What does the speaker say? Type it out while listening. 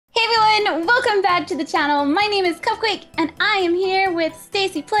Welcome back to the channel. My name is CuteCraft, and I am here with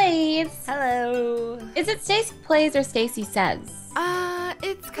StacyPlays. Hello. Is it StacyPlays or Stacy Says?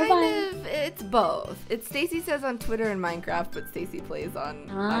 It's both. It's Stacy Says on Twitter and Minecraft, but Stacy Plays on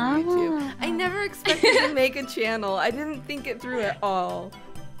YouTube. I never expected to make a channel. I didn't think it through at all.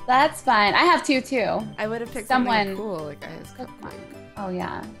 That's fine. I have two too. I would have picked something cool, like ihasCupquake. Oh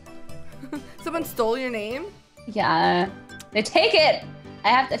yeah. Someone stole your name? Yeah. They take it. I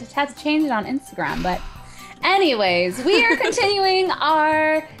have to change it on Instagram, but anyways, we are continuing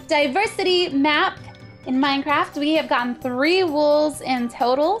our diversity map in Minecraft. We have gotten 3 wools in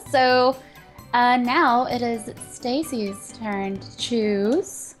total, so now it is Stacy's turn to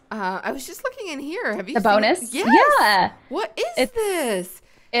choose. I was just looking in here. Have you the seen bonus? Yes. Yeah. What is this?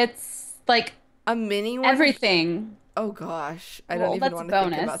 It's like a mini one? Everything. Oh gosh, I don't even want to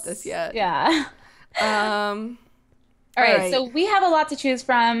think about this yet. Yeah. All right, so we have a lot to choose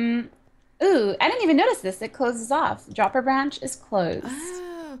from. Ooh, I didn't even notice this. It closes off. Dropper branch is closed.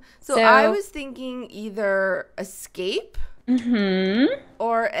 Oh, so I was thinking either escape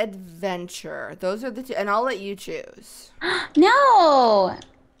or adventure. Those are the two, and I'll let you choose. No.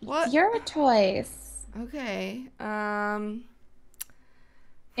 What? It's your choice. Okay.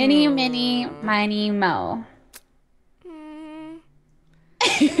 Any, mini, miny, mo.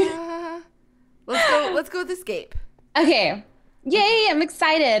 Let's go with escape. Okay. Yay, I'm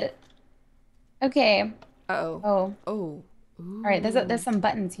excited. Okay. Uh-oh. Oh. Oh. Ooh. All right, there's some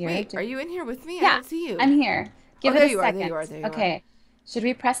buttons here. Wait, are you in here with me? Yeah, I don't see you. I'm here. Give it a second. There you are. There you okay. Should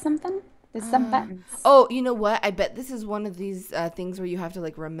we press something? There's some buttons. Oh, you know what? I bet this is one of these things where you have to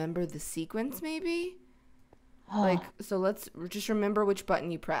like remember the sequence maybe. Oh. Like, so let's just remember which button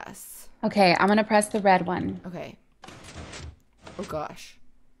you press. Okay, I'm going to press the red one. Okay. Oh gosh.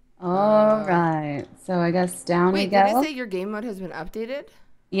 All right. So I guess down we go. Wait, did it say your game mode has been updated?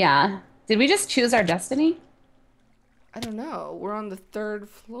 Yeah. Did we just choose our destiny? I don't know. We're on the 3rd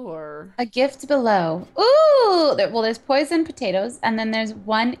floor. A gift below. Ooh! Well, there's poison potatoes, and then there's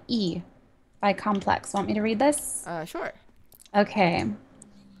 1E by Complex. Want me to read this? Sure. Okay.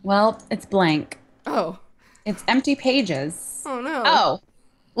 Well, it's blank. Oh. It's empty pages. Oh, no. Oh.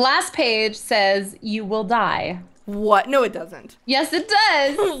 Last page says, you will die. What? No, it doesn't. Yes, it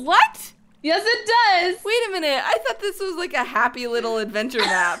does. What? Yes, it does. Wait a minute. I thought this was like a happy little adventure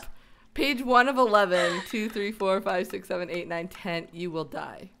map. Page 1 of 11. 2, 3, 4, 5, 6, 7, 8, 9, 10. You will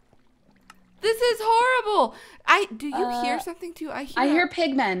die. This is horrible. Do you hear something too? I hear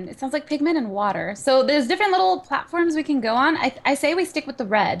pigmen. It sounds like pigmen and water. So there's different little platforms we can go on. I say we stick with the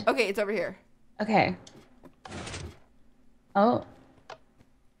red. Okay, it's over here. Okay. Oh.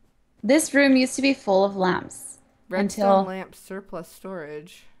 This room used to be full of lamps. Redstone lamp surplus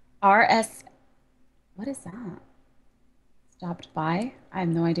storage. RS. What is that? Stopped by? I have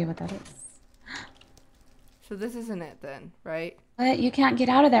no idea what that is. So this isn't it then, right? But you can't get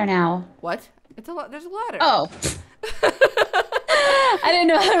out of there now. What? It's a lot. There's a ladder. Oh. I didn't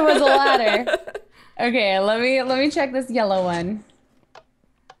know there was a ladder. Okay, let me check this yellow one.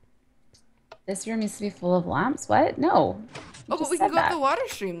 This room used to be full of lamps. What? No. Oh, but we can go up the water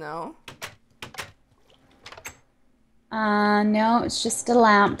stream though. No, it's just a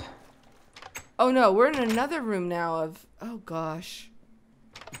lamp. Oh no, we're in another room now of, oh gosh.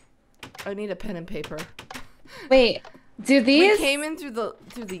 I need a pen and paper. Wait, do these? We came in through the,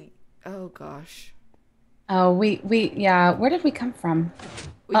 oh gosh. Oh, yeah, where did we come from?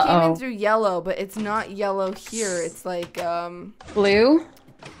 We came in through yellow, but it's not yellow here. It's like, blue?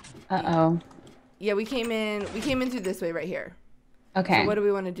 Uh-oh. Yeah, we came in through this way right here. Okay. So what do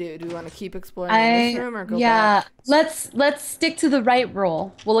we want to do? Do we want to keep exploring in this room or go back? Yeah, let's stick to the right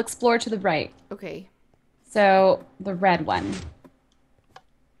rule. We'll explore to the right. Okay. So the red one.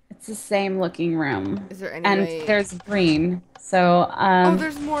 It's the same looking room. Is there any way? And there's green. So oh,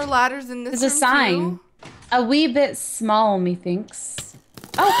 there's more ladders in this room. There's a sign. Too? A wee bit small, methinks.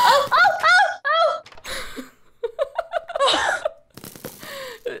 Oh!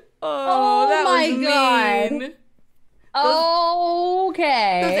 Oh, that was mean.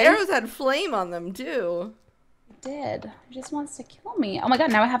 Okay. Those arrows had flame on them too. It did. It just wants to kill me. Oh my god,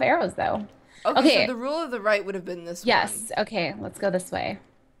 now I have arrows though. Okay. So the rule of the right would have been this one. Yes. Okay, let's go this way.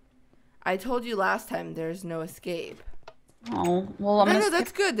 I told you last time there's no escape. Oh, well, No,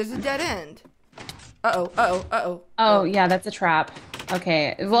 that's good. There's a dead end. Uh-oh, uh-oh, uh-oh. Oh, yeah, that's a trap.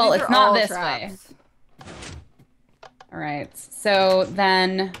 Okay, well, it's not this way. All right, so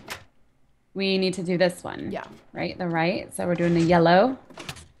then we need to do this one. Yeah. Right, the right. So we're doing the yellow.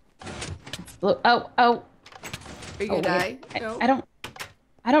 It's blue. Oh. Are you gonna die? No.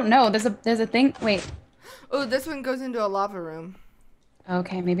 I don't know. There's a thing. Wait. Oh, this one goes into a lava room.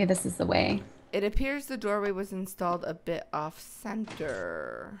 Okay, maybe this is the way. It appears the doorway was installed a bit off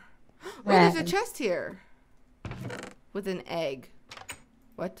center. Oh, Red. there's a chest here with an egg.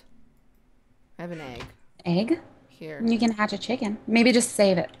 What? I have an egg Egg? here. You can hatch a chicken. Maybe just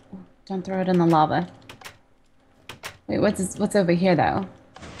save it. Don't throw it in the lava. Wait, what's over here though?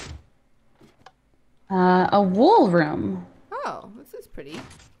 A wool room. Oh, this is pretty.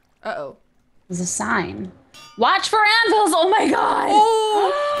 Uh-oh. There's a sign. Watch for anvils! Oh my god!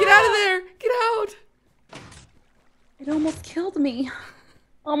 Oh! Get out of there! Get out! It almost killed me.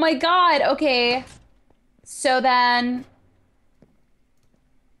 Oh my god. Okay. So then,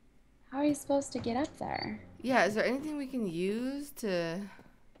 how are you supposed to get up there? Yeah, is there anything we can use to...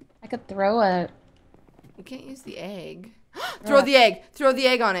 I could throw a... We can't use the egg. Throw the egg! Throw the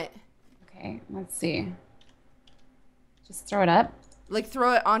egg on it! Okay, let's see. Just throw it up. Like,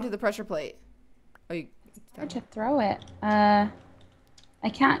 throw it onto the pressure plate. Oh, you... Hard to throw it. I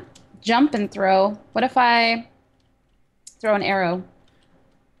can't jump and throw. What if I throw an arrow?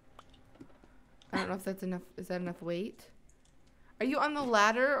 I don't know if that's enough. Is that enough weight? Are you on the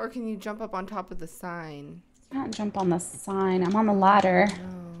ladder or can you jump up on top of the sign? I can't jump on the sign. I'm on the ladder.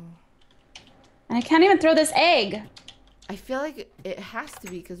 No. And I can't even throw this egg. I feel like it has to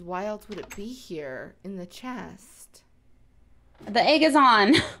be because why else would it be here in the chest? The egg is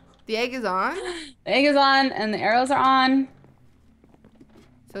on. The egg is on? The egg is on and the arrows are on.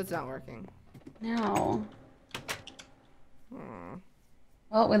 So it's not working. No. Hmm.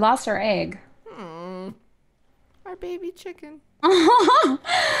 Well, we lost our egg. Our baby chicken. All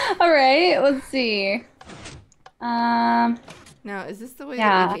right, let's see. Now, is this the way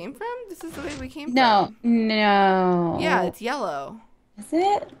that we came from? This is the way we came from. No. Yeah, it's yellow. Is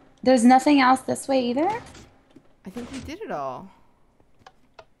it? There's nothing else this way either? I think we did it all.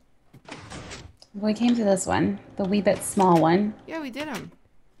 We came to this one, the wee bit small one. Yeah, we did them.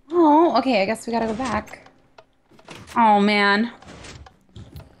 Oh, okay, I guess we gotta go back. Oh, man.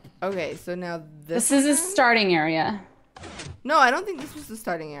 Okay, so now This is a starting area. No, I don't think this was the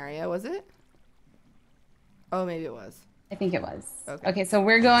starting area, was it? Oh, maybe it was. I think it was. Okay. Okay, so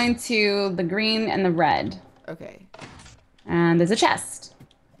we're going to the green and the red. Okay. And there's a chest.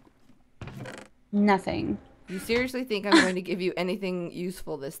 Nothing. You seriously think I'm going to give you anything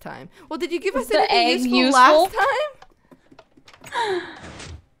useful this time? Well, did you give us the anything egg useful last time?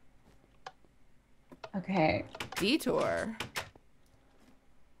 Okay. Detour.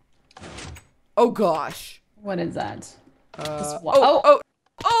 Oh, gosh. What is that? Oh!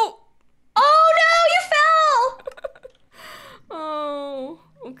 Oh no, you fell! Oh,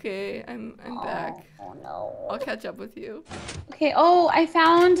 okay. I'm back. Oh no. I'll catch up with you. Okay, oh, I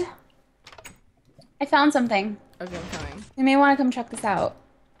found something. Okay, I'm coming. You may want to come check this out.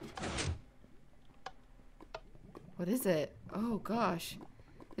 What is it? Oh, gosh.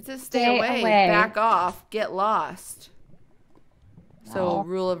 It says Stay away, away. back off, get lost. No. So,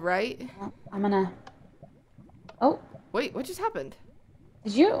 rule of right? Well, I'm gonna... Oh, Wait, what just happened?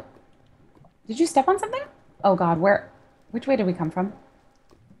 did you step on something? Oh god, which way did we come from?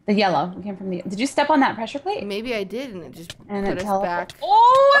 The yellow. We came from the... Did you step on that pressure plate? Maybe I did, and it just And put it us back.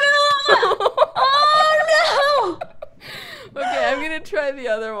 Oh no! Oh no! Okay, I'm gonna try the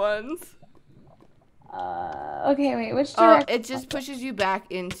other ones. Okay, wait, which Oh, direction? it just pushes you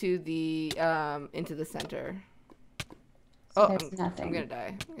back into the center. So Oh, there's nothing. I'm gonna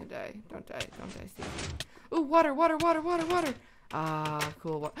die. I'm gonna die. Don't die. Don't die, Stacy. Ooh, water, water, water, water, water. Ah,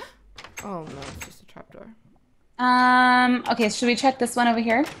 cool. Oh no, it's just a trapdoor. Okay, should we check this one over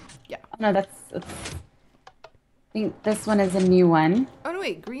here? Yeah. Oh, no, I think this one is a new one. Oh no,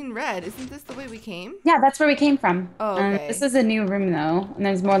 wait, green, red. Isn't this the way we came? Yeah, that's where we came from. Oh, okay. This is a new room though, and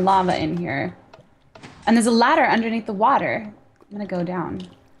there's more lava in here. And there's a ladder underneath the water. I'm gonna go down.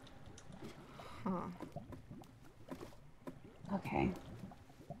 Huh. Okay.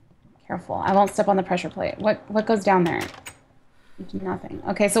 Careful. I won't step on the pressure plate. What goes down there? Nothing.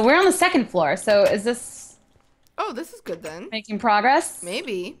 Okay, so we're on the second floor. So is this Oh, this is good then. making progress?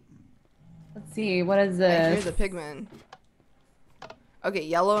 Maybe. Let's see. What is I this? hear the pigmen. Okay,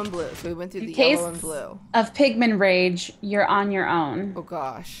 yellow and blue. So we went through In the case yellow and blue. of pigman rage, you're on your own. Oh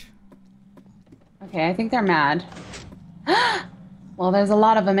gosh. Okay, I think they're mad. Well, there's a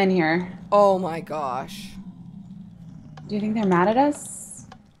lot of them in here. Oh my gosh. Do you think they're mad at us?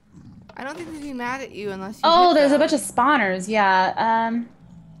 I don't think they'd be mad at you unless you Oh, hit there's a them. bunch of spawners. Yeah.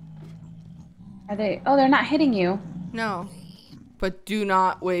 Are they? Oh, they're not hitting you. No. But do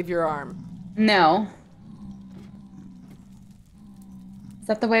not wave your arm. No. Is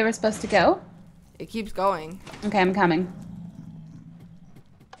that the way we're supposed to go? It keeps going. Okay, I'm coming.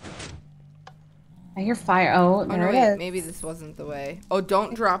 I hear fire. Oh, Oh there no, it wait. is. Maybe this wasn't the way. Oh,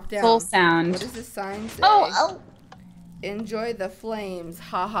 don't drop down. Soul sound. What does this sign say? Oh. Enjoy the flames.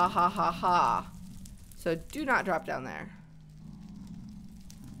 Ha ha ha ha ha. So do not drop down there.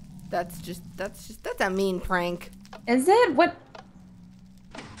 That's a mean prank. Is it? What?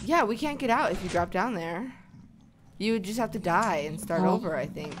 Yeah, we can't get out if you drop down there. You would just have to die and start over, I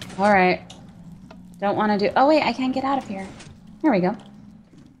think. All right. Don't want to do. Oh wait, I can't get out of here. Here we go.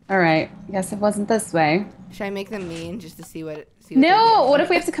 All right. Guess it wasn't this way. Should I make them mean just to see what? No. What if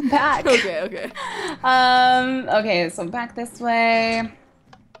we have to come back? Okay. Okay. Okay. So back this way.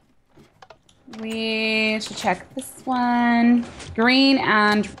 We should check this one. Green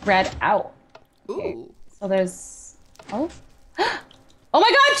and red out. Okay. Ooh. So there's. Oh. Oh my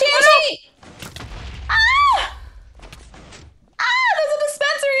God! TNT! Ah! Ah! There's a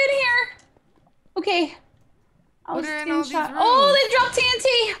dispensary in here. Okay. I was What are in getting all these shot. rooms? Oh, they dropped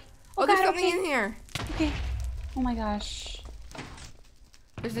TNT. Oh, there's God, something okay. in here. Okay. Oh my gosh.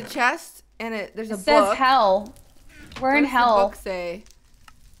 There's a chest and there's a It book. says hell. We're in What does hell. the book say?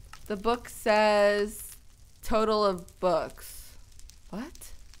 The book says total of books.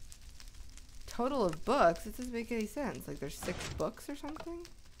 What? Total of books? It doesn't make any sense. Like there's 6 books or something?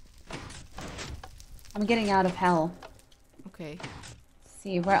 I'm getting out of hell. Okay. Let's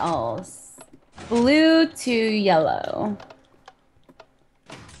see, where else? Blue to yellow.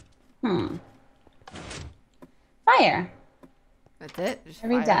 Fire. That's it? Just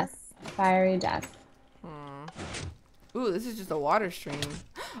Fiery fire? death. Fiery death. Ooh, this is just a water stream.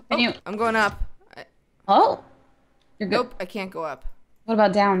 Can you- I'm going up. Oh. You're good. Nope, I can't go up. What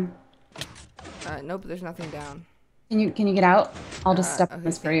about down? Nope, there's nothing down. Can you get out? I'll just step on Okay,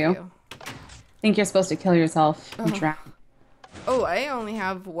 this for thank you. I think you're supposed to kill yourself. You drown. Oh, I only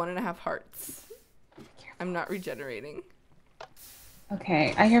have 1.5 hearts. I'm not regenerating.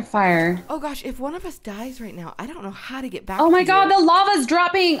 Okay, I hear fire. Oh gosh, if one of us dies right now, I don't know how to get back. Oh my to God, you. the lava's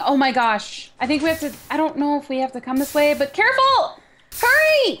dropping. Oh my gosh. I think we have to, I don't know if we have to come this way, but careful!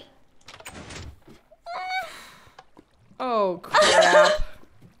 Hurry! Oh crap.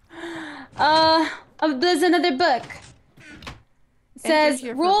 There's another book. It says,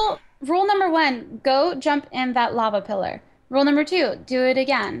 here for- rule number 1, go jump in that lava pillar. Rule number 2, do it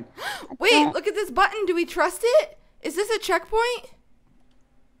again. Wait, look at this button. Do we trust it? Is this a checkpoint?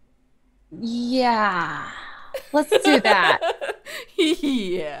 Yeah. Let's do that.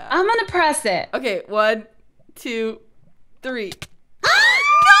 Yeah. I'm gonna press it. Okay, 1, 2, 3.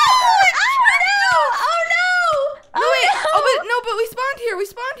 But we spawned here. We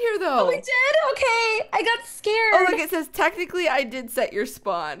spawned here though. Oh, we did? Okay. I got scared. Oh, look, it says technically I did set your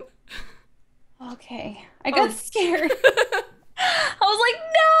spawn. Okay. I got scared. I was like,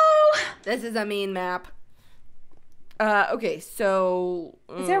 no. This is a mean map. Okay, so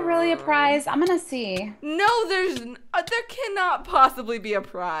Is there really a prize? I'm gonna see. no, there cannot possibly be a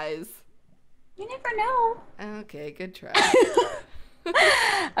prize. You never know. Okay, good try.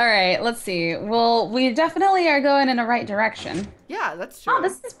 All right, let's see. Well, we definitely are going in the right direction. Yeah, that's true. Oh,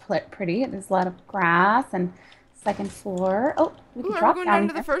 this is pretty. There's a lot of grass and second floor. Oh, we can Ooh, are drop we going down down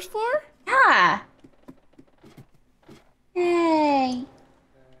to the here. first floor? Yeah. Yay.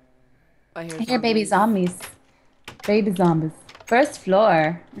 I I hear baby zombies. Baby zombies. First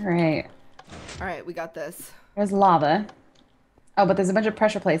floor. All right. All right, we got this. There's lava. Oh, but there's a bunch of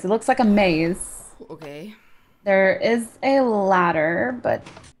pressure plates. It looks like a maze. Okay. There is a ladder, but...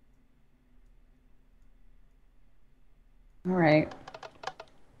 All right.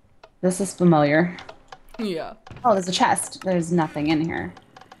 This is familiar. Yeah. Oh, there's a chest. There's nothing in here.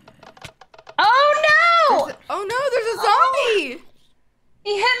 Oh, no! Oh no, there's a zombie!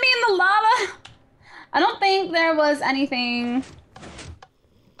 He hit me in the lava. I don't think there was anything.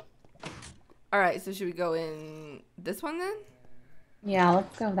 All right, so should we go in this one then? Yeah,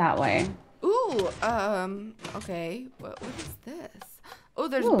 let's go that way. Ooh, okay. What is this? Oh,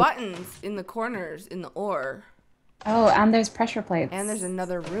 there's Ooh. buttons in the corners in the ore. Oh, and there's pressure plates. And there's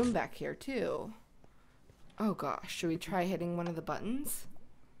another room back here too. Oh gosh, should we try hitting one of the buttons?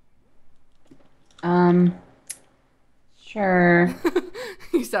 Sure.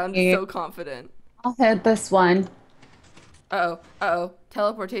 You sound Yeah. so confident. I'll hit this one. Uh-oh, uh-oh.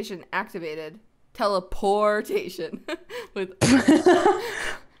 Teleportation activated. Teleportation. With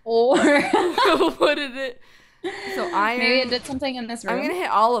Or what did it? So iron. maybe it did something in this room. I'm gonna hit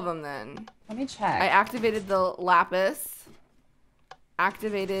all of them then. Let me check. I activated the lapis,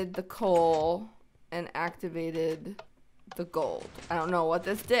 activated the coal, and activated the gold. I don't know what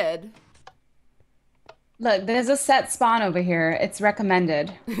this did. Look, there's a set spawn over here. It's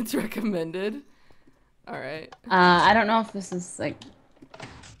recommended. It's recommended. All right. I don't know if this is like...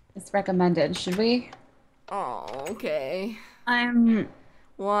 It's recommended. Should we? Oh, okay. I'm.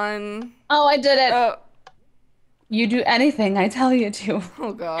 One. Oh, I did it. Oh, You do anything I tell you to.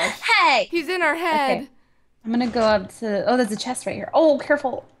 oh gosh. Hey! He's in our Okay. head. I'm gonna go up to. Oh, there's a chest right here. Oh,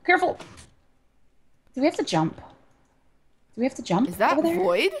 careful. Careful. Do we have to jump? Do we have to jump Is that over there?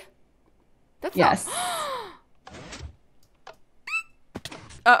 void? That's Yes. not.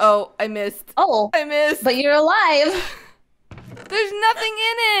 Uh-oh, I missed. Oh, I missed. but you're alive. There's nothing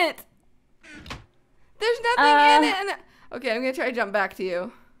in it. There's nothing in it. And okay, I'm gonna try to jump back to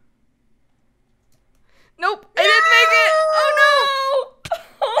you. Nope, I didn't make it. Oh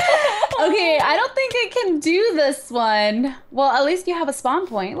no. Okay, I don't think it can do this one. Well, at least you have a spawn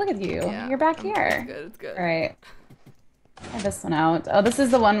point. Look at you. Yeah, You're back here. It's good. It's good. All right. Try this one out. Oh, this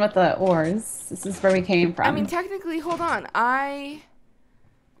is the one with the oars. This is where we came from. I mean, technically, hold on. I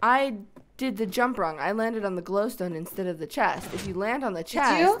did the jump wrong. I landed on the glowstone instead of the chest. If you land on the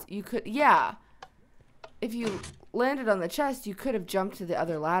chest, you could. Yeah. If you landed on the chest, you could have jumped to the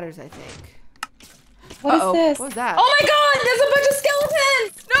other ladders, I think. What is this? What was that? Oh my god, there's a bunch of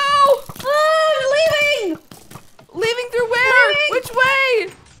skeletons! No! Oh, I'm leaving! Leaving through where? Leaving! Which way?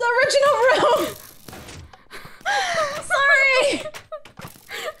 The original room! Sorry!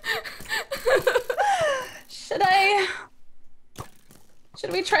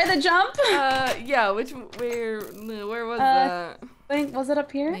 Should we try the jump? Yeah, where was that? Was it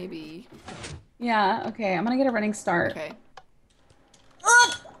up here? Maybe. Yeah, okay, I'm gonna get a running start. Okay.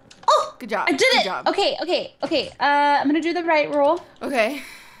 Oh! Good job. I did Good it! job. Okay. I'm gonna do the right rule. Okay.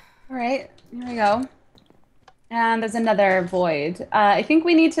 All right, here we go. And there's another void. I think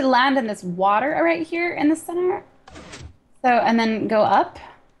we need to land in this water right here in the center. So, and then go up.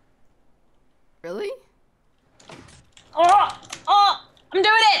 Really? Oh, I'm doing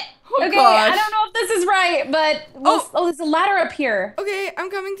it! Oh, okay, gosh. I don't know if this is right, but there's a ladder up here. Okay, I'm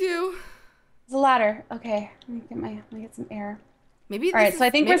coming too. There's a ladder. Okay, let me get some air. Maybe. All right, so I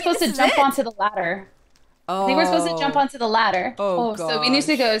think we're supposed to jump onto the ladder. Oh. I think we're supposed to jump onto the ladder. Oh, so we need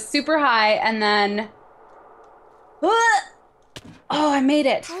to go super high and then. Oh, I made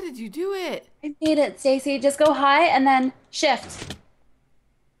it. How did you do it? I made it, Stacy. Just go high and then shift.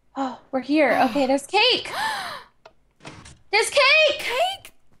 Oh, we're here. Okay, there's cake. There's cake.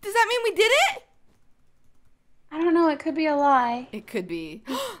 Cake? Does that mean we did it? I don't know. It could be a lie. It could be.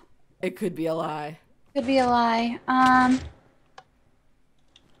 It could be a lie. Could be a lie.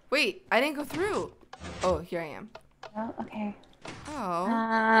 Wait, I didn't go through. Oh, here I am. Oh, okay.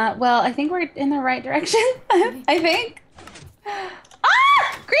 Oh. Well, I think we're in the right direction. I think.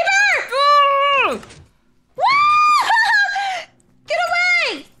 Ah! Creeper! Get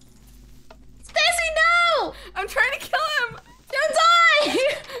away! Stacy, no! I'm trying to kill him. Don't die!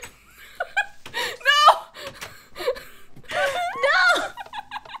 No! No!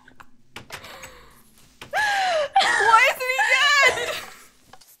 Why isn't he dead?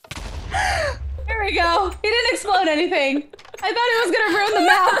 There we go. He didn't explode anything. I thought he was gonna ruin the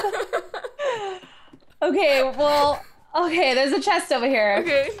map. Okay, well, there's a chest over here.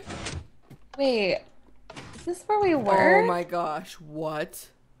 Okay. Wait, is this where we were? Oh my gosh, what?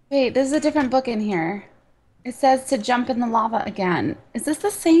 Wait, there's a different book in here. It says to jump in the lava again. Is this the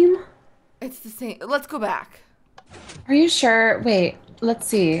same? It's the same. Let's go back. Are you sure? Wait, let's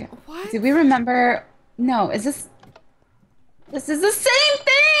see. What? Do we remember? No, is this? This is the same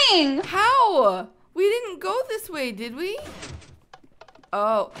thing! How? We didn't go this way, did we?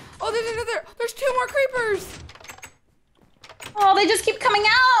 Oh. Oh, there's two more creepers! Oh, they just keep coming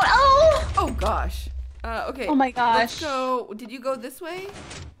out! Oh! Oh gosh. Okay. Oh my gosh. Let's go. Did you go this way?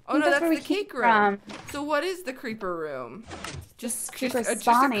 Oh no, that's that's where we the cake came room. from. So what is the creeper room? Just creeper a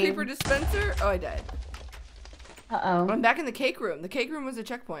spawning. creeper dispenser? Oh, I died. Uh-oh. I'm back in the cake room. The cake room was a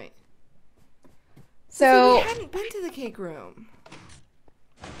checkpoint. So, we hadn't been to the cake room.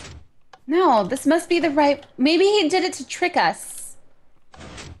 no, this must be the right... Maybe he did it to trick us.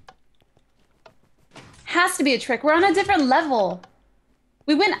 Has to be a trick. We're on a different level.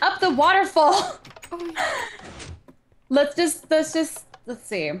 We went up the waterfall. Oh, yeah. Let's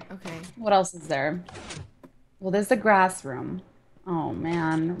see. Okay. What else is there? Well, there's the grass room. Oh,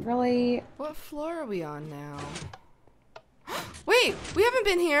 man. Really? What floor are we on now? Wait, we haven't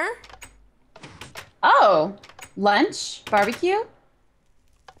been here. Oh, lunch, barbecue,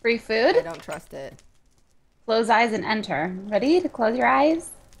 free I food. don't trust it. Close eyes and enter. Ready to close your eyes?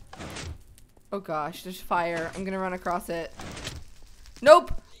 Oh gosh, there's fire. I'm gonna run across it.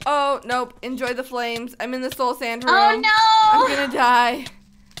 Nope. Oh, nope. Enjoy the flames. I'm in the soul sand room. Oh no! I'm gonna die.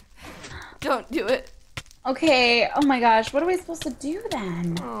 Don't do it. Okay. Oh my gosh. What are we supposed to do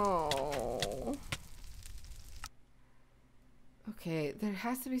then? Oh. Okay, there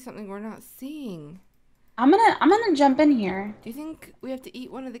has to be something we're not seeing. I'm gonna jump in here. Do you think we have to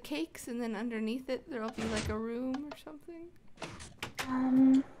eat one of the cakes and then underneath it there'll be like a room or something?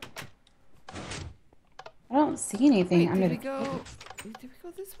 I don't see anything under Did we go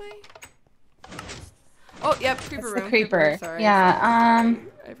this way? Oh, yep, creeper That's room. the creeper. Sorry. Yeah.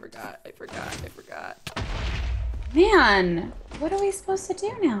 I forgot. Man, what are we supposed to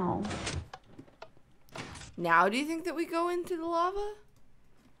do now? Now, do you think that we go into the lava?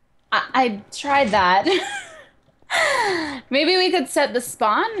 I tried that. Maybe we could set the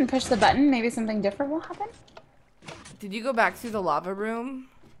spawn and push the button. Maybe something different will happen. Did you go back through the lava room?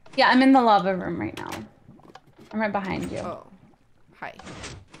 Yeah, I'm in the lava room right now. I'm right behind you. Oh,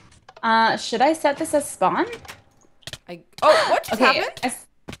 hi. Should I set this as spawn? What just happened?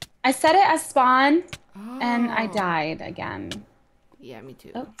 I set it as spawn, Oh. and I died again. Yeah, me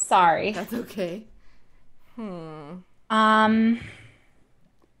too. Oh, sorry. That's okay.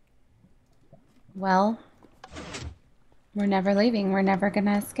 Well, we're never leaving. We're never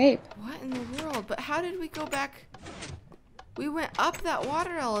gonna escape. What in the world? But how did we go back? We went up that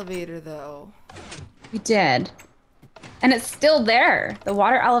water elevator, though. We did. And it's still there. The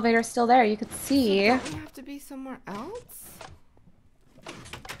water elevator's still there. You could see. So don't we have to be somewhere else?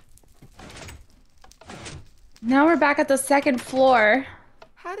 Now we're back at the second floor.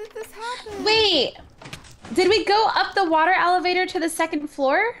 How did this happen? Wait! Did we go up the water elevator to the second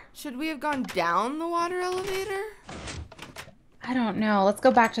floor? Should we have gone down the water elevator? I don't know. Let's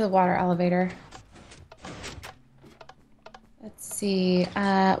go back to the water elevator. Let's see.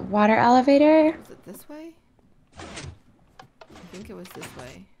 Water elevator. Was it this way? I think it was this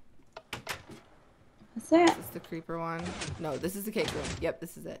way. Is it? Is this the creeper one? No, this is the cake room. Yep,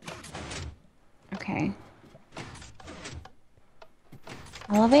 this is it. Okay.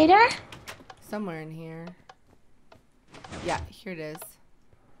 Elevator? Somewhere in here. Yeah, here it is.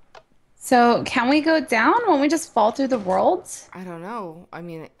 So, can we go down? Won't we just fall through the worlds? I don't know. I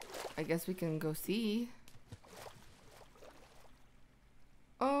mean, I guess we can go see.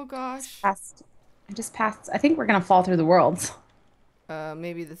 Oh gosh. I just passed. I think we're gonna fall through the worlds.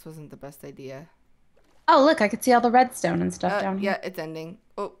 Maybe this wasn't the best idea. Oh, look, I could see all the redstone and stuff down here. Yeah, it's ending.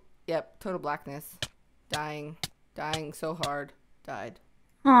 Oh, yep, total blackness. Dying so hard. Died.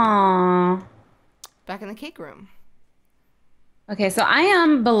 Aww. Back in the cake room. Okay, so I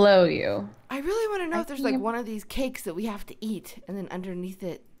am below you. I really want to know if there's like one of these cakes that we have to eat, and then underneath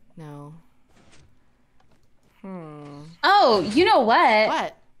it, no. Oh, you know what?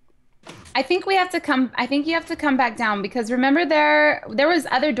 What? I think we have to come. I think you have to come back down because remember there was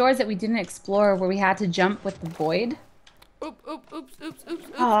other doors that we didn't explore where we had to jump with the void. Oops.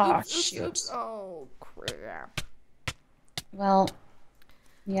 Oh, shoot. Oops. Oh, crap. Well,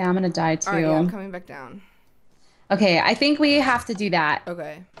 yeah, I'm gonna die too. All right, yeah, I'm coming back down. Okay, I think we have to do that.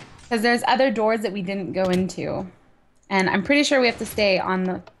 Okay. Because there's other doors that we didn't go into. And I'm pretty sure we have to stay on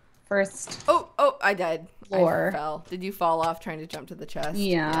the first Oh, I died. floor. I fell. Did you fall off trying to jump to the chest?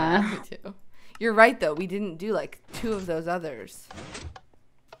 Yeah. Me too. You're right, though. We didn't do, like, 2 of those others.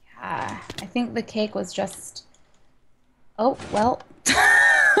 Yeah, I think the cake was just... Oh, well.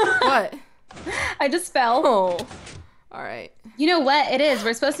 What? I just fell. Oh. All right. You know what it is?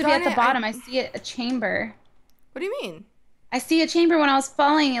 We're supposed to be at the Darn it, bottom. I see a chamber. What do you mean? I see a chamber when I was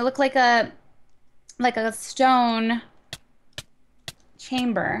falling. It looked like a stone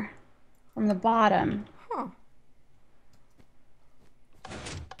chamber from the bottom. Huh.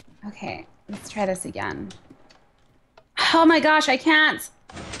 Okay, let's try this again. Oh my gosh, I can't.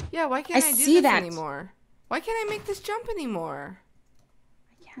 Yeah, why can't I do see this that. anymore? Why can't I make this jump anymore?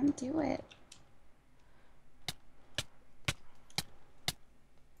 I can't do it.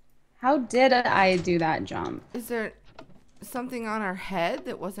 How did I do that jump? Is there something on our head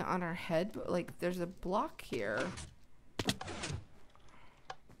that wasn't on our head? But, like, there's a block here.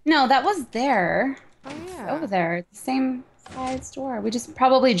 No, that was there. Oh, yeah. Over there. The same size door. We just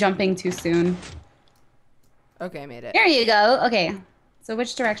probably jumping too soon. Okay, I made it. There you go. Okay. So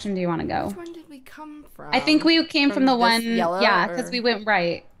which direction do you want to go? Which one did we come from? I think we came from the this one. yellow, Yeah, or- because we went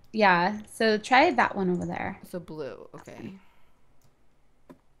right. Yeah. So try that one over there. So blue. Okay.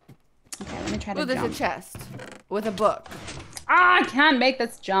 Okay, let me try to Oh, there's jump. a chest with a book. Ah, I can't make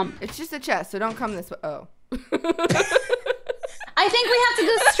this jump. It's just a chest, so don't come this way. Oh. I think we have to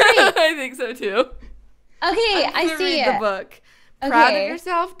go straight. I think so too. Okay, I'm I gonna see read it. the book. Proud of Okay.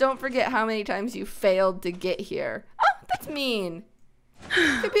 yourself. Don't forget how many times you failed to get here. Oh, that's mean.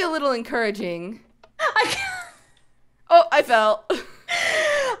 Could be a little encouraging. I can't. Oh, I fell. I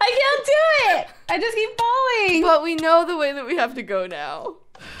can't do it. I just keep falling. But we know the way that we have to go now.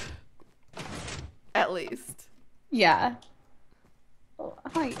 At least. Yeah. Oh,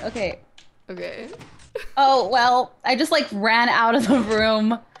 hi. Okay. Okay. Oh, well, I just like ran out of the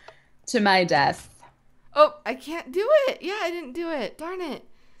room to my death. Oh, I can't do it. Yeah, I didn't do it. Darn it.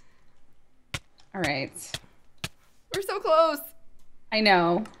 All right. We're so close. I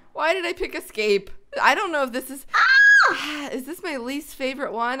know. Why did I pick escape? I don't know if this is... Is this my least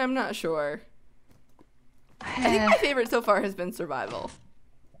favorite one? I'm not sure. I think my favorite so far has been survival.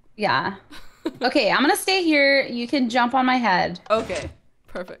 Yeah. Okay, I'm going to stay here. You can jump on my head. Okay.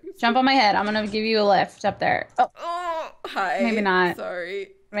 Perfect. Jump on my head. I'm going to give you a lift up there. Oh, hi. Maybe not. Sorry.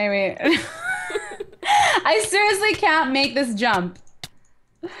 Maybe. I seriously can't make this jump.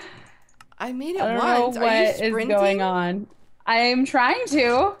 I made it I don't once. know what Are you is sprinting? going on. I'm trying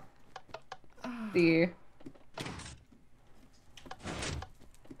to. Let's see.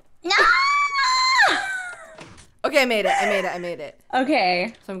 No! Okay, I made it. I made it.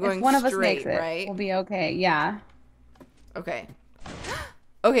 Okay. So I'm going if one of us straight, makes it, right? we'll be okay. Yeah. Okay.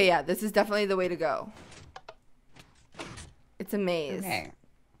 Okay, yeah, this is definitely the way to go. It's a maze. Okay.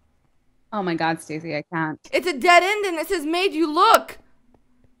 Oh my God, Stacy, I can't. It's a dead end and it says made you look.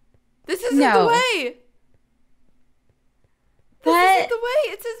 This isn't No. the way. This isn't the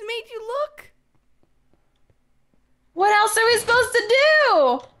way. It says made you look. What else are we supposed to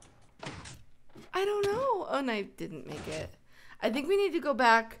do? I don't know. Oh, and I didn't make it. I think we need to go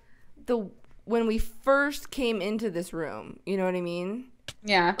back when we first came into this room. You know what I mean?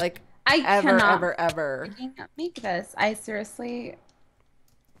 Yeah. Like I ever. I can't make this. I seriously.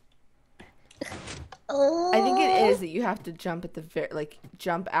 I think it is that you have to jump at the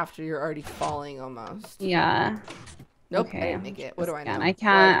jump after you're already falling almost. Yeah. Nope, Okay. I didn't make it. What do I know? I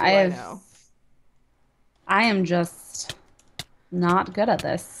can't. I know. I am just not good at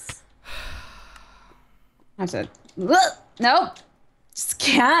this. I have to. Nope. Just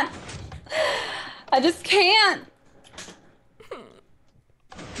can't. I just can't.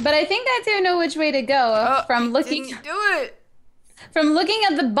 But I think I do know which way to go from looking. Didn't do it. From looking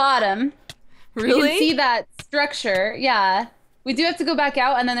at the bottom. Really? You can see that structure. Yeah. We do have to go back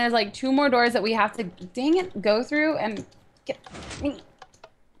out, and then there's like 2 more doors that we have to, dang it, go through and get.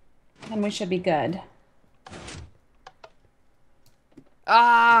 And we should be good.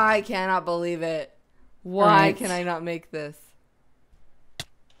 Ah, I cannot believe it. Why Right. can I not make this?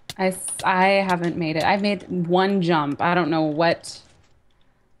 I haven't made it. I've made 1 jump. I don't know what.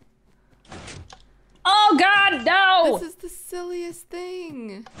 Oh God, no! This is the silliest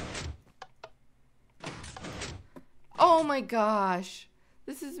thing. Oh my gosh.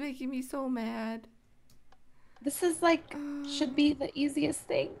 This is making me so mad. This is like, should be the easiest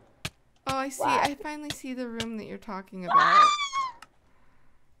thing. Oh, I see. Wow. I finally see the room that you're talking about.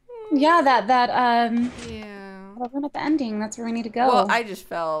 Yeah, that Yeah. the room at the ending. That's where we need to go. Well, I just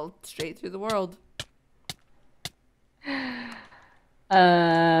fell straight through the world.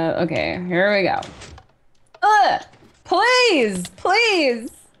 Okay, here we go. Please,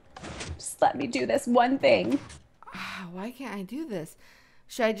 please. Just let me do this one thing. Why can't I do this?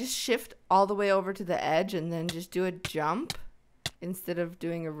 Should I just shift all the way over to the edge and then just do a jump instead of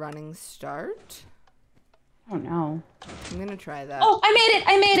doing a running start? Oh no. I'm gonna try that. Oh, I made it!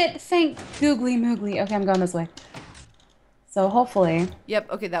 I made it! Thank googly moogly. Okay, I'm going this way. So hopefully.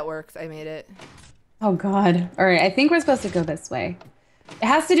 Yep, okay, that works. I made it. Oh God. All right, I think we're supposed to go this way. It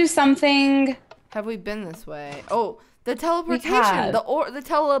has to do something. Have we been this way? Oh, the teleportation. have. The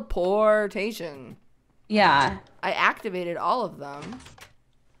teleportation. Yeah. I activated all of them.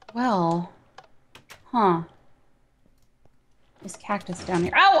 Well. Huh. There's cactus down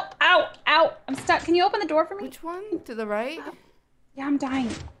here. Ow! Ow! Ow! I'm stuck. Can you open the door for me? Which one? To the right? Yeah, I'm dying.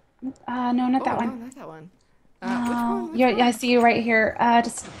 No, not that Oh, one. no, not that one. Oh, Which yeah, one? yeah, I see you right here.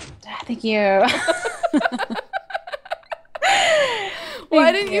 Thank you.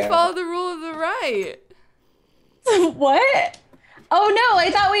 Why didn't you follow the rule of the right? What? Oh no, I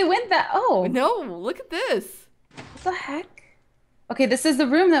thought we went that. Oh. No, look at this. What the heck? Okay, this is the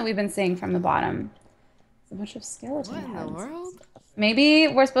room that we've been seeing from the bottom. It's a bunch of skeleton What in heads. the world? Maybe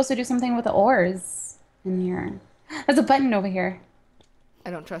we're supposed to do something with the oars in here. There's a button over here. I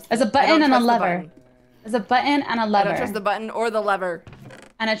don't trust. There's a I button don't and a trust the lever. button. There's a button and a I lever. don't trust the button or the lever.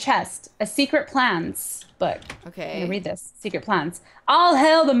 And a chest. A secret plans book. I'm Okay. gonna read this. Secret plans. All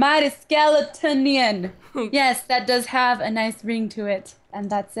hail the mighty Skeletonian. Yes, that does have a nice ring to it. And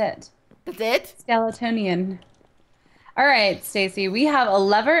that's it. That's it? Skeletonian. All right, Stacy. We have a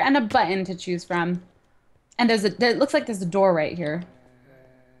lever and a button to choose from. And it looks like there's a door right here.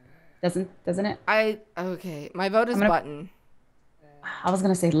 Doesn't it? Okay. My vote is button. I was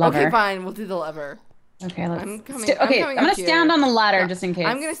gonna say lever. Okay, fine. We'll do the lever. Okay, let's. I'm coming Okay, I'm gonna up here. stand on the ladder just in case.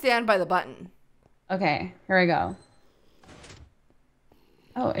 I'm gonna stand by the button. Okay, here we go.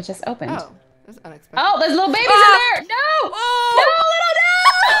 Oh, it just opened. Oh, that's unexpected. Oh, there's little babies in there! No! Oh! No, little,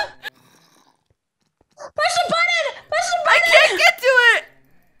 no! Push the button! Push the I button! can't get to it!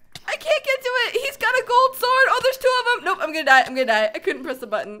 I can't get to it! He's got a gold sword! Oh, there's 2 of them! Nope, I'm gonna die. I'm gonna die. I couldn't press the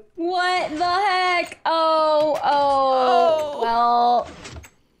button. What the heck? Oh. Well,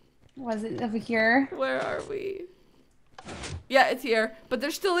 was it over here? Where are we? Yeah, it's here. But they're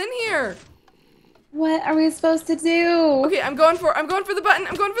still in here. What are we supposed to do? Okay, I'm going for the button.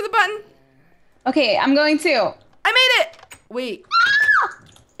 I'm going for the button. Okay, I'm going to. I made it! Wait.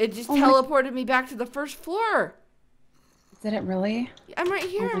 It just teleported me back to the first floor. Did it really? I'm right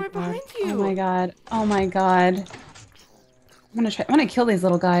here. I'm right behind you. Oh my god. Oh my god. I'm gonna kill these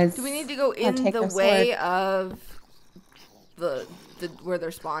little guys. Do we need to go in the way of the where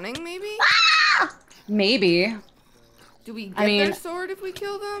they're spawning, maybe? Maybe. Do we get their sword if we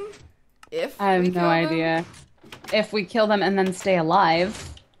kill them? I have no idea. If we kill them and then stay alive.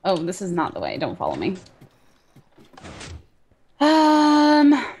 Oh, this is not the way. Don't follow me.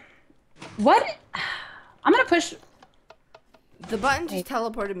 What? I'm gonna push. The button just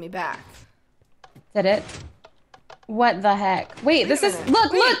teleported me back. Did it? What the heck? Wait, this is.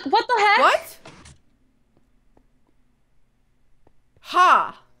 Look! What the heck? What?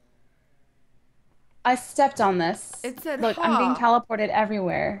 Ha! I stepped on this. It said Look, ha. I'm being teleported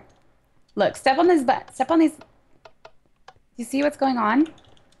everywhere. Look, step on this butt. Step on these. Do you see what's going on?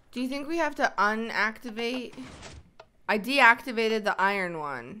 Do you think we have to unactivate? I deactivated the iron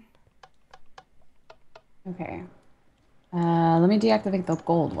one. Okay. Let me deactivate the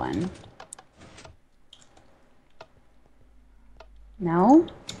gold one. No?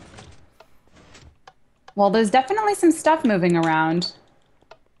 Well, there's definitely some stuff moving around.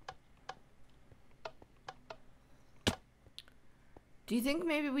 Do you think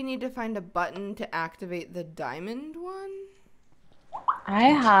maybe we need to find a button to activate the diamond one? I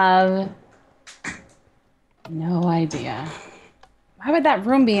have no idea. Why would that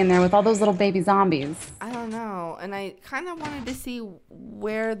room be in there with all those little baby zombies? I don't know. And I kind of wanted to see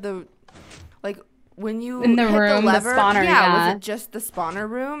where the, like, when you in the hit room, the lever, spawner, yeah. Was it just the spawner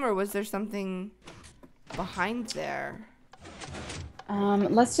room or was there something behind there?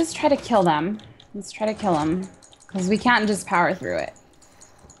 Let's just try to kill them. Let's try to kill them. Because we can't just power through it.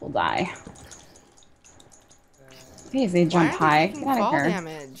 We'll die. Please, they jump high. Get out of here.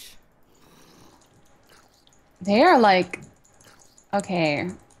 Damage? They are like... Okay.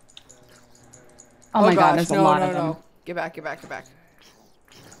 Oh my god, there's a lot of them. No. Get back, get back, get back.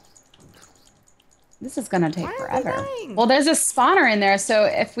 This is gonna take forever. Well, there's a spawner in there, so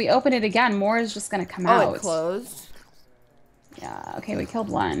if we open it again, more is just gonna come out. Oh, it closed? Yeah, okay, we killed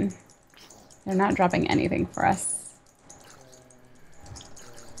one. They're not dropping anything for us.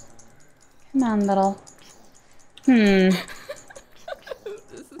 Come on, little. I'm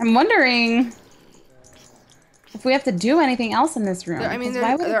wondering if we have to do anything else in this room. I mean,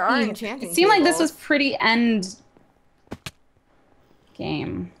 there are enchanting It seemed like this was tables. pretty end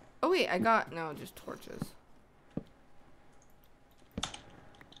game. Oh wait, I got just torches.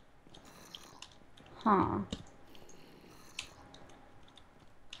 Huh.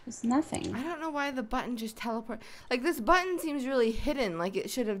 There's nothing. I don't know why the button just teleport. Like, this button seems really hidden. Like, it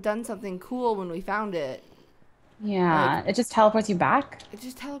should have done something cool when we found it. Yeah, like, it just teleports you back? It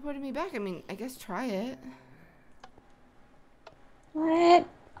just teleported me back. I mean, I guess try it. What?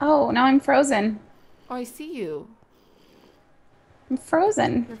 Oh, now I'm frozen. Oh, I see you. I'm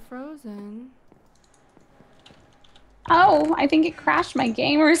frozen. You're frozen. Oh, I think it crashed my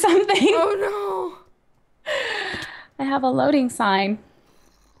game or something. Oh, no. I have a loading sign.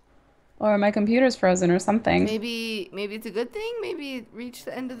 Or my computer's frozen or something. Maybe it's a good thing. Maybe it reached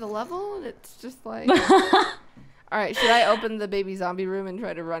the end of the level and it's just like... All right, should I open the baby zombie room and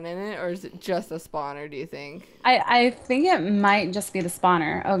try to run in it? Or is it just a spawner, do you think? I think it might just be the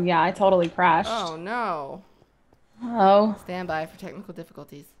spawner. Oh, yeah, I totally crashed. Oh, no. Oh. Stand by for technical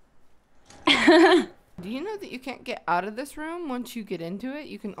difficulties. Do you know that you can't get out of this room once you get into it?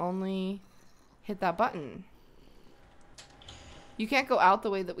 You can only hit that button. You can't go out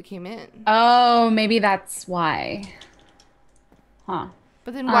the way that we came in. Oh, maybe that's why. Huh.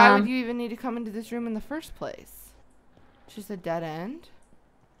 But then why would you even need to come into this room in the first place? It's just a dead end?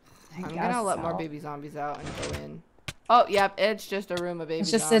 I'm gonna let more baby zombies out and go in. Oh, yep, it's just a room of baby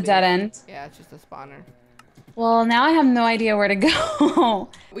zombies. It's just a dead end? Yeah, it's just a spawner. Well, now I have no idea where to go.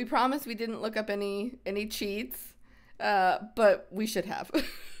 We promised we didn't look up any cheats, but we should have.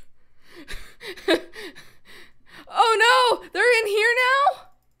 Oh no! They're in here now?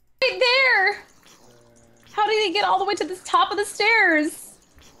 Right there! How did he get all the way to the top of the stairs?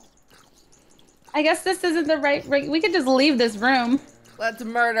 I guess this isn't the right... We could just leave this room. Let's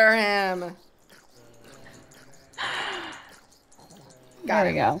murder him. There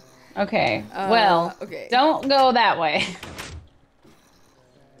we go. Okay. Okay. Don't go that way.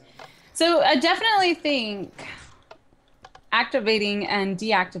 So I definitely think activating and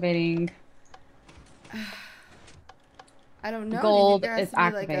deactivating I don't know. gold Do you think is there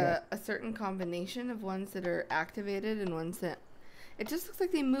has to be activated. like a certain combination of ones that are activated and ones that... It just looks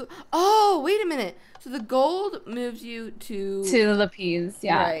like they move... Oh, wait a minute. So the gold moves you to To Lapis,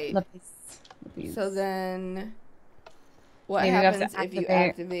 yeah. Right. Lapis. So then... What Maybe we have to happens if you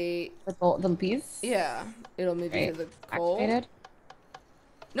activate... the Lapis? Yeah. It'll move you to the coal. Activated?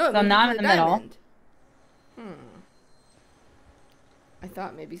 No, it So moves not you in to the the middle. diamond. I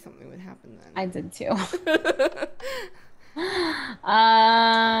thought maybe something would happen then. I did too.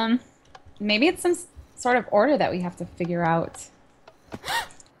 Maybe it's some sort of order that we have to figure out.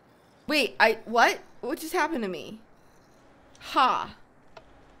 Wait, what? What just happened to me? Ha.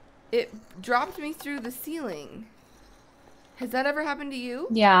 It dropped me through the ceiling. Has that ever happened to you?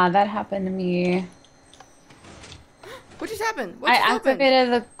 Yeah, that happened to me. What just happened? What I just happened?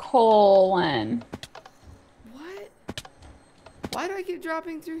 activated the coal one. What? Why do I keep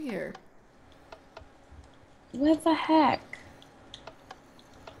dropping through here? What the heck?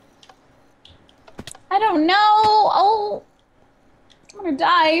 I don't know. Oh, I'm gonna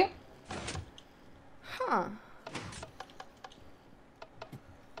die. Huh.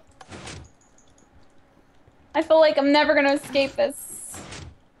 I feel like I'm never gonna escape this.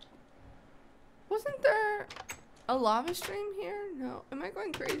 Wasn't there a lava stream here? No. Am I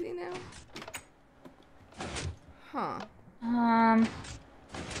going crazy now? Huh.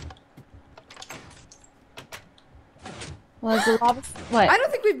 Was the lava? What? I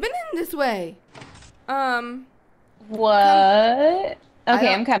don't think we've been in this way. What?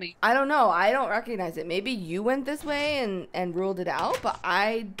 Okay, I'm coming. I don't know. I don't recognize it. Maybe you went this way and ruled it out, but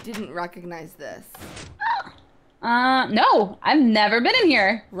I didn't recognize this. No, I've never been in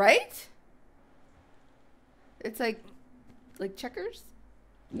here. Right? It's like checkers?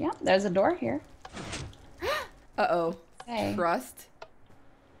 Yeah, there's a door here. Uh-oh. Hey. Trust?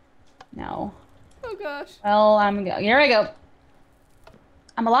 No. Oh, gosh. Well, here I go.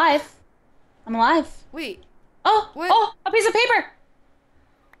 I'm alive. I'm alive. Wait. Oh, What? oh, a piece of paper.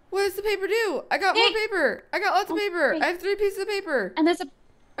 What does the paper do? I got more Hey. paper. I got lots of paper. hey. I have 3 pieces of paper. And there's a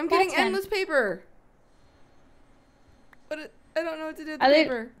I'm getting button. endless paper. But I don't know what to do with the Are they-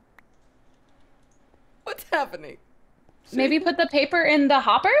 paper. What's happening? Maybe put the paper in the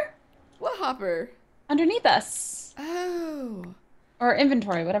hopper What hopper? underneath us. Oh. Or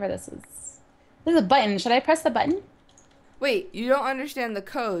inventory, whatever this is. There's a button. Should I press the button? Wait, you don't understand the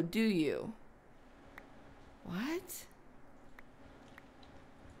code, do you? What?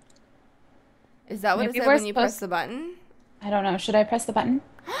 Is that what Maybe it said we're when you press supposed- the button? I don't know. Should I press the button?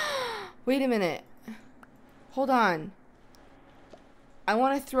 Wait a minute. Hold on. I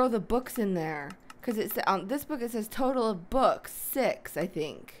want to throw the books in there. Because on this book it says total of books. 6, I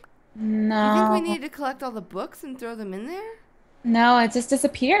think. No. You think we need to collect all the books and throw them in there? No, it just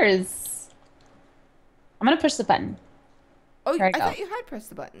disappears. I'm gonna push the button. Oh, Here I I go. thought you had pressed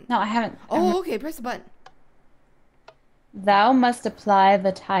the button. No, I haven't. Oh, okay, press the button. Thou must apply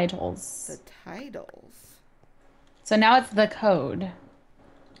the titles. The titles. So now it's the code.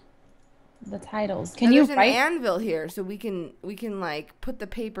 The titles. Can Now, you there's write? an anvil here, so we can like put the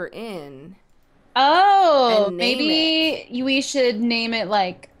paper in. Oh, and name maybe we should name it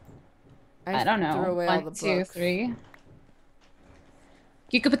like I don't know. Throw away all the 1, 2, books. 3.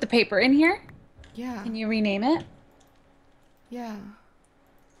 You could put the paper in here. Yeah. Can you rename it? Yeah.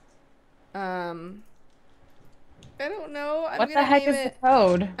 I don't know. What the heck is the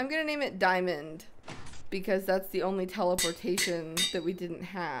code? I'm gonna name it Diamond because that's the only teleportation that we didn't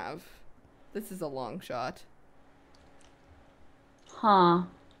have. This is a long shot. Huh.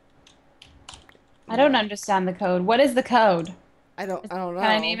 I don't understand the code. What is the code? I don't know. Can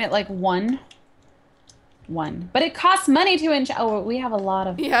I name it like 1? 1. But it costs money to enchant. Oh, we have a lot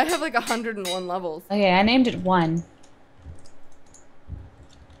of. Yeah, I have like 101 levels. Okay, I named it 1.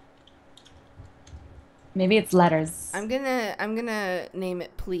 Maybe it's letters. I'm gonna name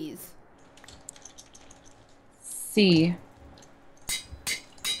it Please. C.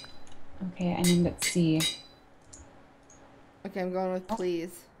 Okay, I named it C. Okay, I'm going with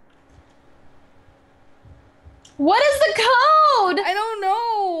Please. What is the code? I don't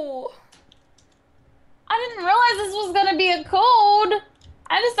know. I didn't realize this was gonna be a code.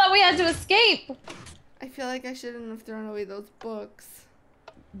 I just thought we had to escape. I feel like I shouldn't have thrown away those books.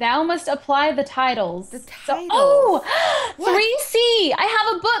 Thou must apply the titles. The So, titles. oh, What? 3C. I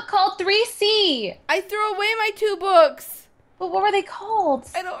have a book called 3C. I threw away my 2 books. But what were they called?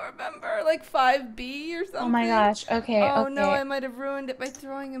 I don't remember. Like 5B or something. Oh my gosh. Okay, Oh okay. no, I might have ruined it by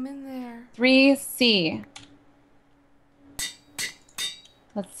throwing them in there. 3C.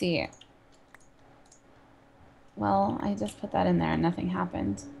 Let's see. Well, I just put that in there and nothing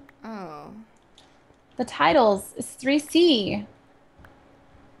happened. Oh. The titles is 3C.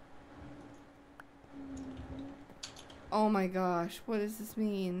 Oh my gosh, what does this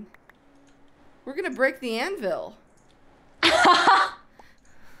mean? We're gonna break the anvil.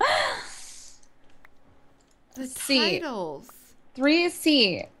 The titles.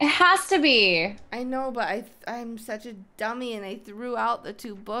 3C. It has to be. I know, but I'm such a dummy and I threw out the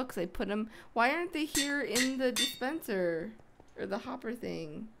 2 books. I put them. Why aren't they here in the dispenser or the hopper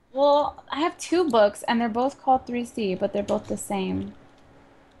thing? Well, I have 2 books and they're both called 3C, but they're both the same.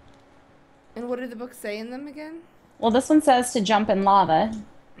 And what do the books say in them again? Well, this one says to jump in lava.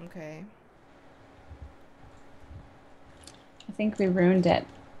 Okay. I think we ruined it.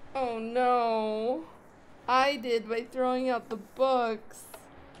 Oh no. I did by throwing out the books.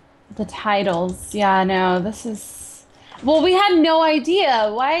 The titles. Yeah, no, this is... Well, we had no idea.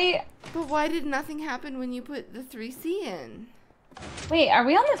 Why... But why did nothing happen when you put the 3C in? Wait, are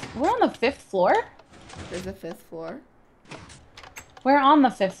we on the... We're on the 5th floor? There's a 5th floor. We're on the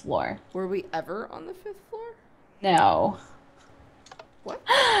 5th floor. Were we ever on the 5th floor? No. What?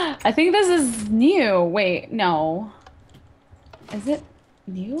 I think this is new. Wait, no. Is it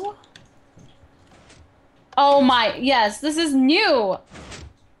new? Oh my... Yes, this is new.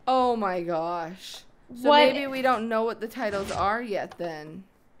 Oh my gosh. So What? maybe we don't know what the titles are yet then.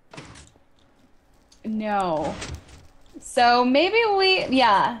 No. So maybe we...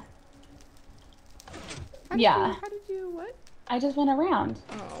 Yeah. How did you what? I just went around.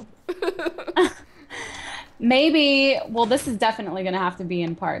 Oh. Maybe, well, this is definitely going to have to be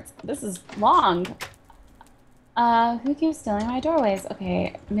in parts. This is long. Who keeps stealing my doorways?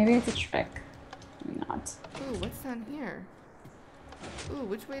 Okay, maybe it's a trick. Maybe not. Ooh, what's down here? Ooh,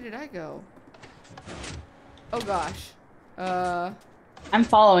 which way did I go? Oh gosh. I'm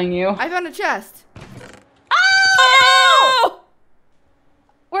following you. I found a chest. Oh!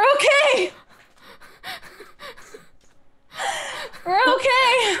 We're okay! We're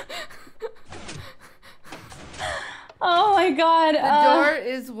okay! Oh my god. The door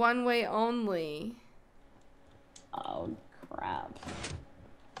is one way only. Oh crap.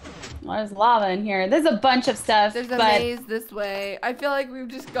 Well, there's lava in here. There's a bunch of stuff. There's a maze this way. I feel like we've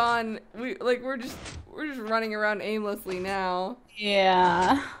just gone. We're just running around aimlessly now.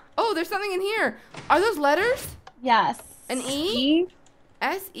 Yeah. Oh, there's something in here. Are those letters? Yes. An E?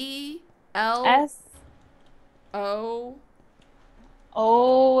 S-E-L. O.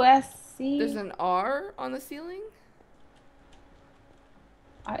 O-S-C. There's an R on the ceiling.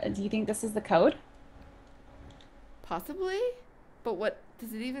 Do you think this is the code? Possibly. But what?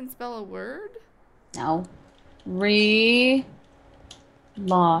 Does it even spell a word? No.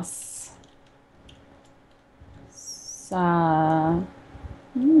 Loss.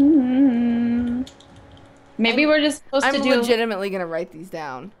 Maybe we're just supposed to do... I'm legitimately going to write these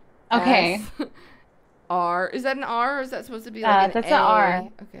down. Okay. R. Is that an R or is that supposed to be like an that's A? an R.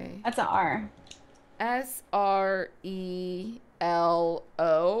 Okay. That's an R. S-R-E-L-O.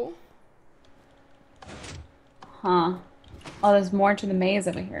 Huh. Oh, there's more to the maze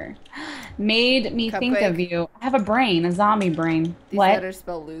over here. Made me think Cupquake. of you. I have a brain, a zombie brain. These What? letters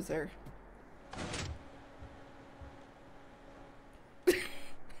spell loser.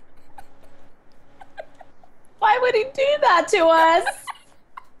 Why would he do that to us?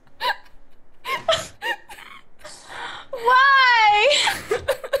 Why?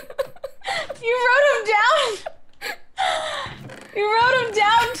 You wrote him down. You wrote him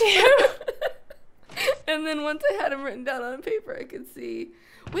down too. And then once I had them written down on paper, I could see.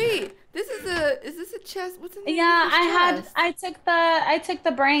 Wait, is this a chest? What's in this? Yeah, I took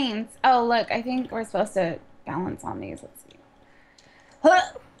the brains. Oh, look, I think we're supposed to balance on these. Let's see. Huh.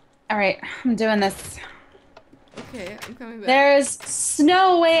 All right, I'm doing this. Okay, I'm coming back. There's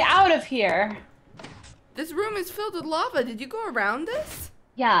no way out of here. This room is filled with lava. Did you go around this?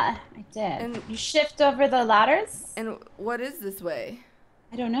 Yeah, I did. And you shift over the ladders? And what is this way?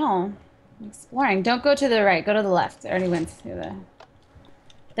 I don't know. I'm exploring. Don't go to the right. Go to the left. I already went to the...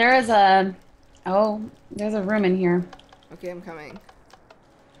 There is a... Oh, there's a room in here. Okay, I'm coming.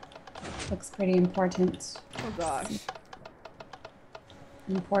 Looks pretty important. Oh, gosh.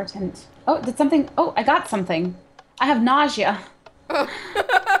 Important. Oh, did something... Oh, I got something. I have nausea. Oh.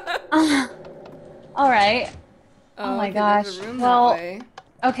 All right. Oh my okay, gosh. There's a room Well, that way.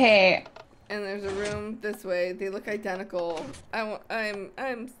 okay. And there's a room this way. They look identical. I'm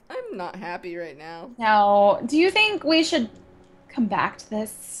not happy right now. Now, do you think we should come back to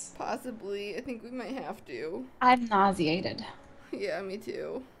this? Possibly. I think we might have to. I'm nauseated. Yeah, me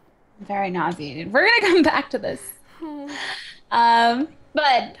too. I'm very nauseated. We're gonna come back to this.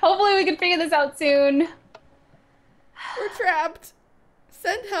 But hopefully we can figure this out soon. We're trapped.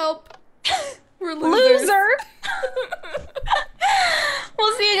 Send help. We're losers. Loser.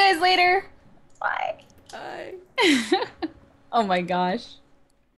 We'll see you guys later. Bye. Bye. Oh my gosh.